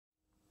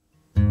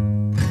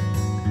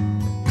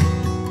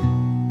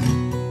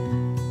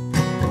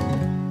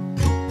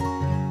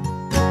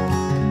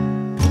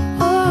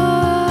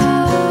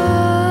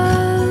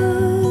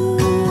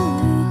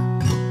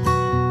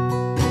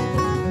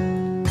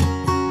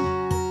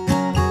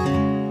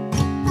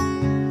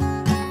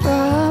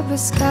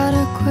boss got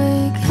a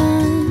quick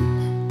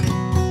hand.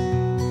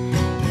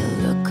 He'll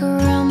look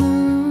around the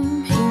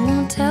room, he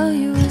won't tell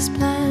you his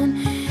plan.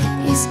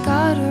 He's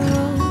got a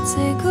rolled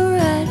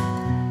cigarette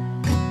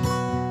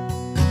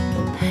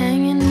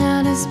hanging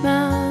out his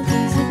mouth.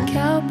 He's a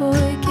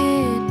cowboy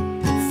kid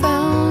who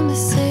found a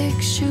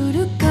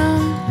six-shooter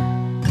gun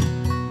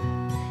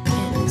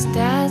in his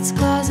dad's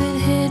closet,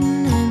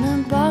 hidden in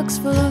a box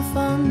full of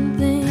fun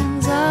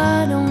things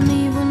I don't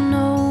even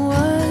know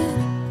what.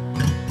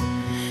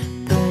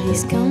 But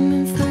he's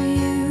coming for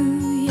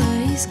you, yeah,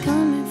 he's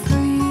coming for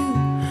you.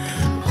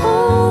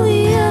 All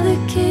the other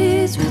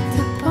kids with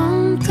the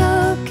pumped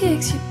up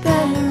kicks, you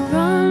better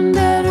run,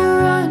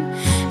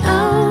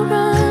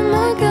 outrun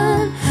my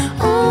gun.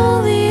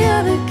 All the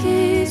other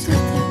kids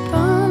with the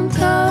pumped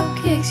up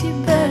kicks, you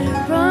better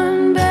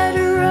run,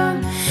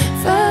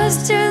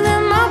 faster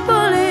than my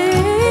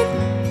bullet.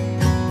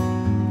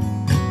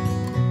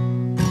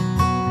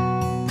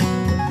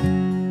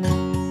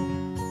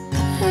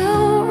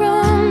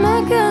 Outrun my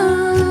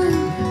gun.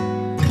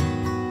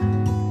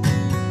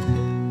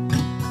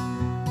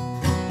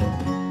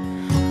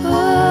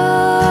 Oh,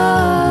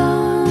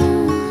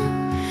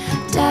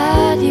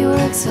 Dad, he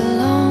works a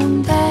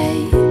long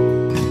day.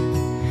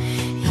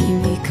 He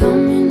be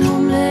coming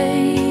home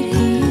late,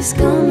 he's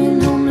coming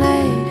home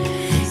late.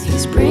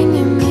 He's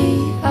bringing me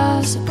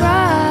a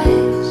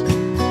surprise,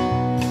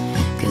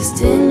 'cause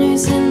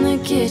dinner's in the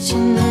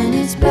kitchen and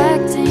it's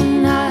packed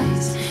in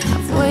ice.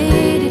 I've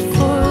waited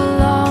for a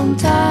long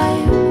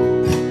time.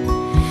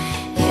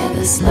 Yeah,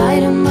 the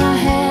sleight of my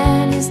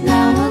hand is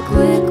now a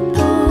quick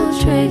pull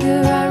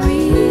trigger. I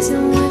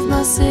reason with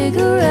my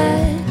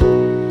cigarette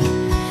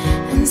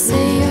and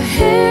say your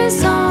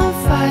hair's on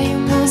fire, you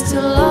must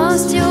have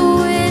lost your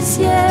wits.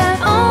 Yeah,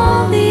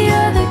 all the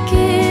other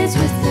kids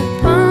with their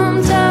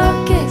pumped up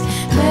kicks,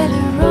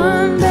 better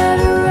run,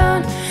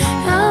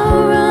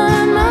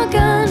 outrun my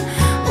gun.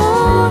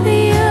 All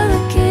the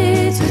other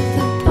kids with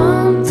their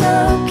pumped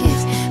up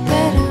kicks,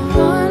 better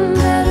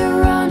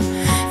run,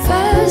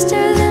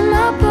 faster than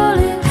my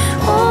bullet.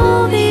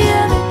 All the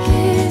other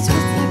kids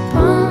with their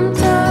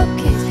pumped up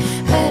kicks,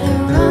 better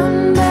run,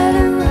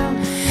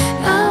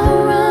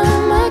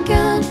 outrun my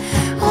gun.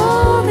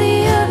 All the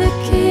other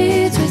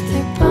kids with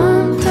their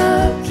pumped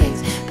up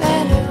kicks,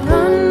 better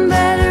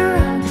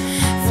run,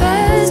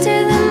 faster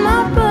than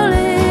my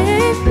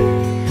bullet.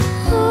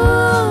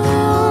 Oh,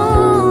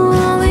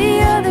 all the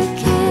other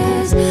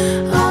kids,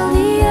 all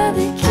the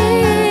other kids.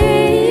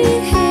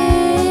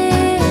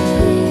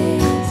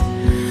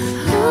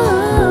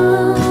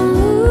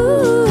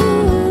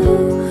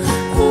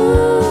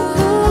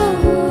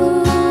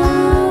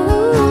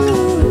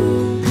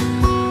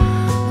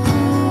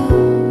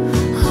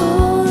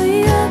 All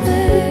the other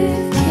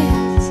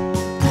kids.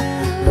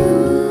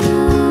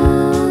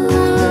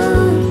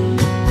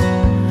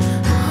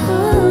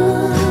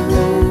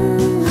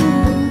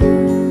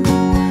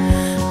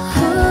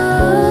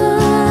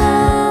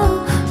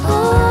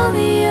 All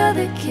the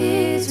other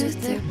kids with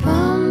their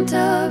pumped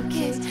up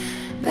kicks,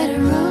 better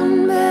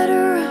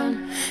run,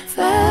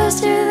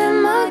 faster than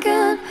my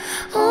gun.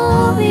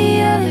 All the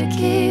other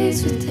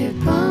kids with their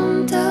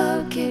pumped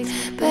up kicks,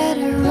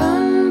 better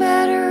run,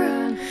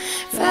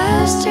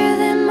 faster